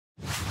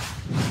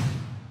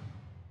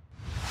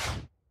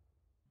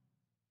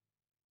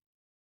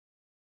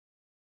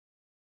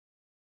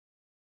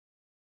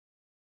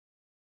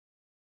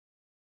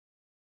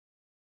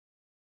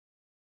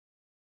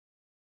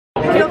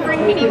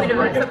Katie. We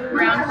developed some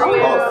around for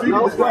you.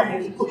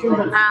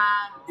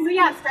 So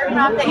yeah, starting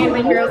off the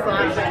Anime Heroes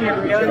launch with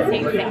Naruto and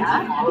Saint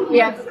Seiya. We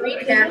have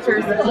 3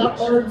 characters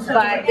each,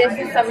 but this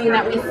is something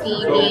that we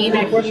see being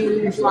a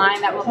huge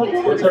line that will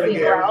continuously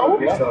grow.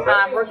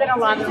 We're going to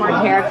launch more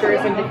characters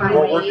in different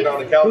ways.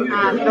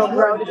 It'll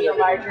grow to be a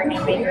larger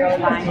Anime Hero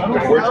line.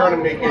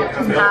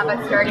 But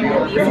starting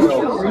with these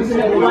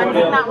 2, one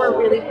thing that we're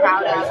really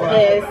proud of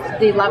is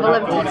the level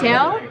of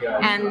detail,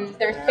 and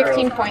there's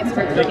 16 points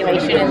for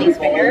articulation in these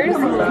figures.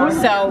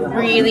 So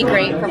really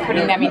great for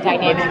putting them in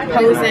dynamic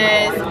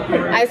poses.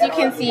 As you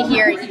can see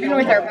here, even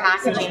with our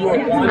packaging,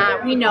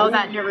 we know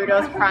that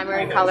Naruto's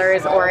primary color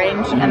is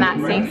orange and that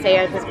Saint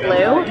Seiya's is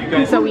blue.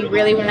 So we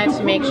really wanted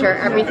to make sure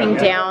everything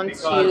down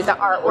to the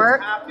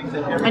artwork.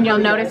 And you'll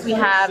notice we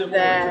have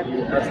the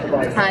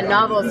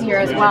novels here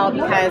as well,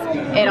 because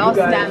it all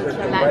stems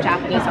from that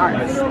Japanese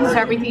art. So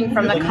everything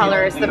from the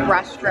colors, the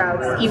brush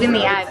strokes, even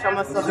the edge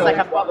almost looks like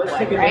a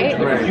bubblegum, right?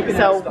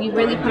 So we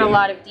really put a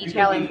lot of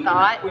detail and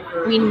thought.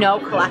 We know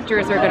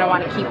collectors are going to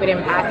want to keep it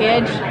in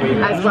package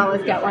as well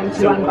as get one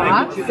to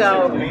unbox.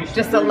 So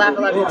just the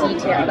level of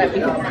detail that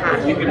we could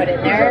pack and put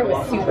in there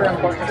was super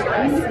important to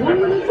us.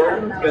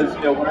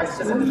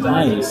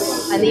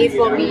 Nice. And these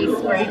will be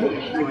spring.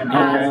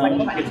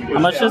 How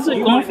much is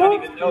it going for?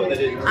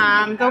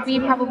 They'll be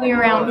probably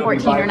around $14 or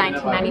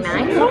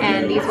 $19.99,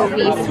 and these will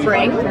be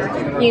spring.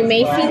 You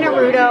may see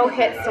Naruto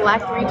hit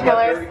select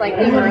retailers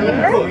slightly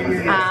earlier,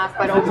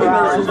 but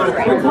overall,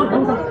 spring.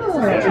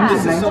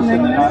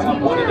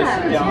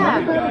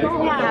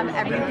 We have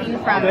everything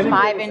from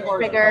 5-inch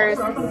figures,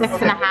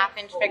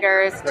 6.5-inch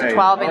figures to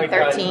 12 and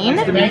 13.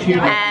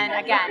 And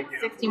again,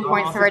 16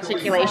 points of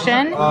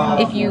articulation.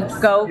 If you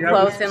go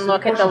close and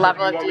look at the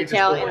level of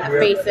detail in the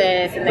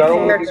faces and the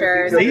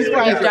characters,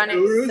 you've done it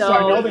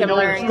so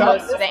similar and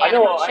close to the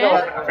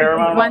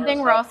animation. One thing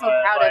we're also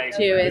proud of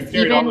too is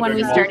even when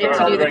we started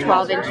to do the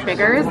 12-inch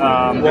figures,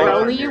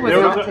 Broly was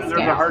not to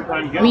scale.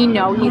 We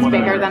know he's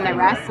bigger than the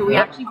rest, so we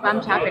actually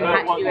bumped up and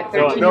had to do a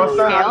 13-inch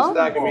scale,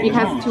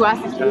 because to us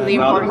it's really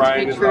important to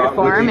be true to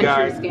form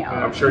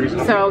and true to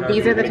scale. So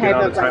these are the type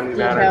of details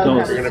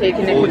that we take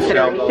into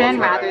consideration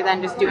rather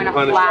than just doing a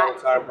flat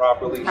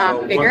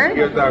figure.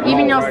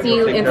 Even you'll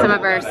see in some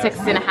of our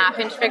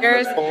 6.5-inch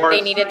figures,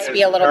 they needed to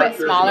be a little bit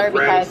smaller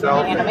because in the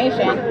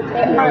animation,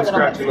 they are a little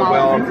bit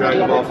smaller than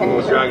the other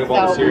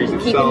characters. So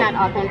keeping that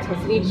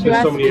authenticity to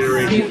us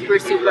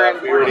is super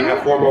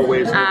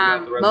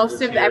important.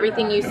 Most of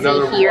everything you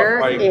see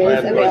here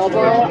is available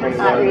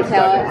at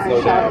retail on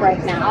shelf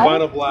right now.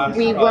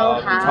 We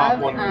will have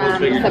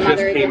some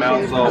other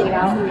editions coming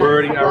out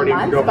in a couple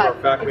months,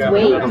 but it's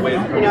wave.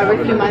 Every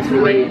few months we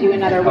may do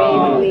another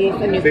wave release,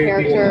 a new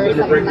character, or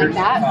something like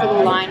that, so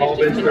the line is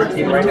just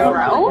continuing to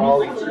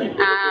grow.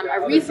 A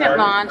recent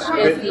launch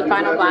is the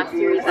Final Blast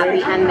series at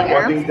the end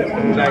there.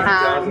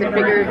 The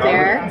figures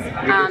there,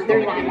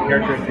 they're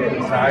dynamic.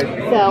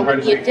 So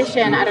with the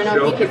addition, I don't know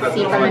if you could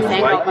see from this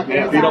angle, but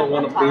there's that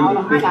tall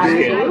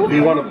statue. So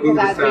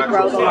as we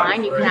grow the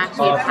line, you can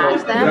actually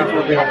attach them, and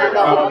then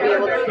they'll all be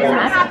able to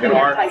connect.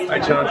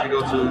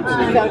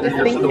 So just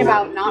thinking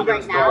about not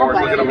right now,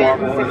 but even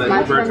 6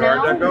 months from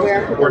now,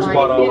 where could the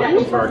line be,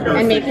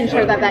 and making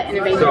sure that that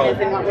innovation is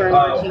in what we're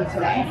launching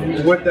today.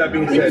 With that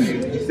being said,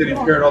 you said you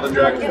paired all the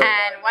dragons.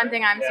 And one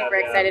thing I'm super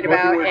excited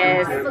about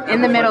is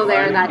in the middle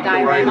there, that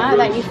diorama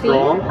that you see,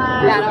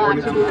 that'll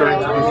actually be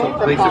available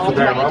for fall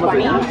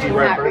 2020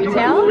 at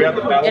retail.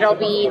 It'll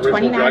be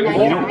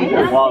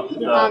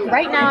 $29.99.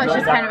 Right now it's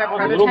just kind of a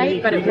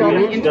prototype, but it will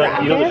be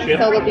interactive,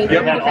 so there'll be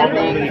different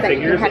things that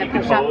you can kind of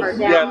push up or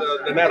down,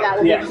 that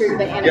will be true to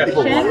the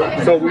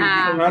animation. So we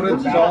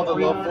saw the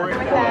love for it.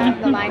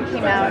 The line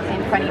came out in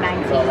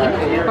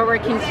 2019, but we're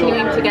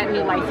continuing to get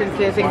new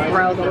licenses and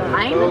grow the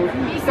line.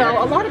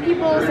 So a lot of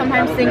people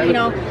sometimes think,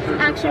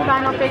 action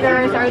vinyl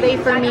figures, are they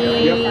for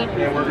me?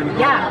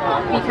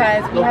 Yeah,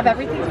 because we have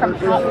everything from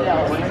Hot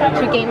Wheels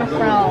to Game of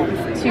Thrones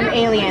to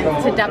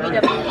Aliens to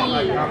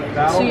WWE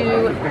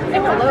to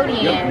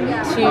Nickelodeon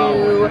to,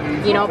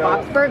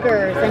 Bob's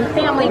Burgers and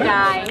Family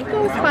Guy and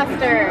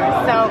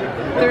Ghostbusters. So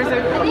there's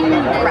a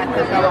huge breadth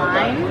of the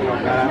line.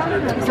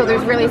 So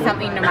there's really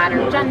something no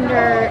matter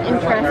gender,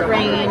 interest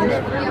range,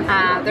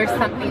 there's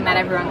something that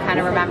everyone kind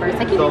of remembers.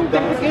 Like even the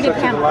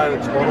camel.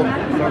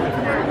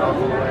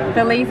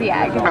 The lazy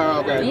egg. Oh,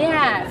 okay.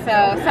 Yeah,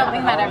 so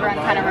something that everyone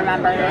kind of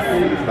remembers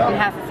and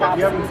has a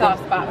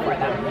soft spot for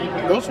them.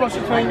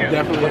 Ghostbusters thing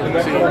definitely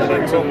haven't seen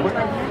that too.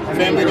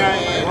 Family Guy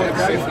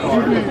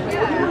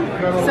and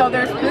So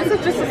this is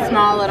just a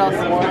small little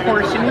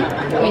portion.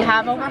 We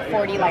have over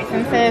 40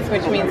 licenses,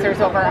 which means there's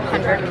over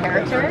 100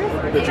 characters.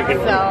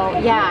 So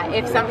yeah,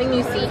 if something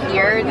you see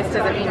here, this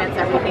doesn't mean it's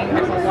everything.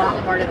 There's a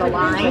lot more to the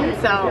line.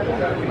 So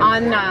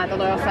on the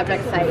Loyal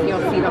Subject site,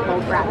 you'll see the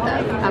whole breadth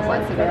of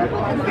what's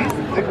available.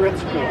 The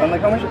grid's cool. And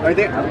like, how much are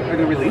they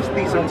released?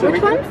 These ones?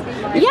 Which ones?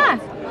 Yeah.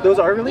 Those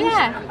are released?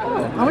 Yeah.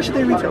 Oh, how much do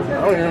they retail for?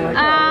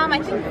 I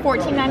think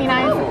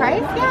 $14.99 is the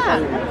price. Yeah.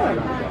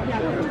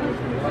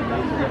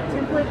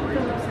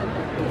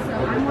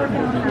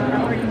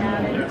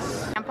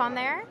 Jump on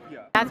there.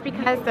 Yeah. That's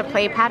because the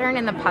play pattern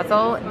in the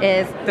puzzle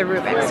is the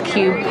Rubik's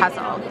Cube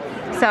puzzle.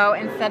 So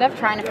instead of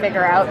trying to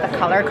figure out the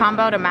color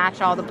combo to match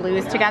all the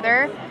blues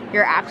together,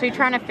 you're actually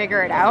trying to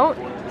figure it out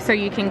so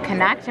you can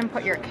connect and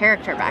put your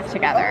character back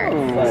together.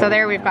 Oh. So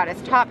there we've got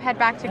his top head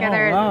back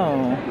together,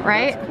 wow.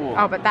 right? Cool.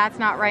 Oh, but that's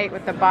not right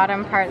with the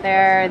bottom part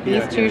there.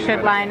 These two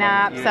should line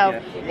up.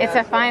 So it's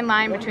a fine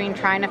line between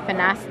trying to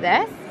finesse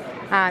this,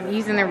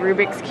 using the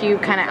Rubik's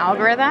Cube kind of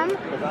algorithm,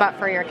 but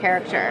for your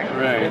character.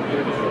 Right.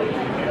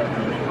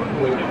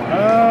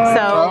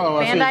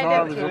 So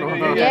Bandai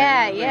did,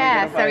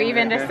 yeah. So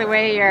even just the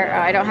way you're,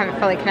 I don't have it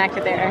fully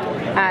connected there,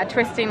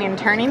 twisting and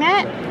turning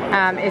it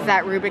is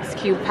that Rubik's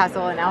Cube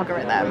puzzle and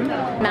algorithm.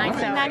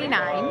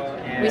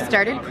 $19.99. We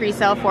started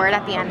pre-sale for it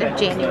at the end of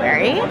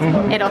January.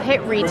 It'll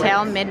hit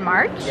retail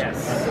mid-March.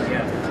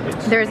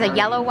 There's a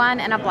yellow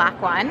one and a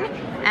black one,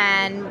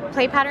 and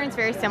play pattern is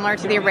very similar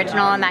to the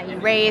original in that you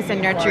raise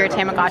and nurture your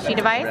Tamagotchi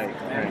device.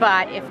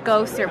 But if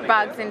ghosts or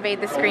bugs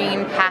invade the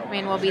screen, Pac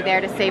Man will be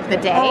there to save the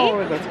day.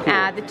 Oh, that's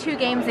cool. The two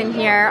games in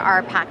here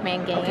are Pac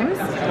Man games,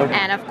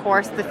 and of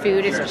course the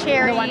food is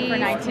cherry. The one for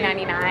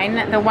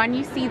 $19.99. The one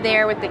you see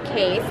there with the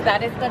case,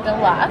 that is the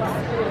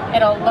deluxe.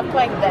 It'll look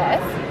like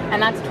this,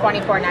 and that's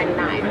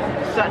 $24.99.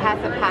 So it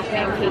has the Pac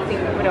Man casing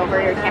to put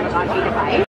over your Tamagotchi device.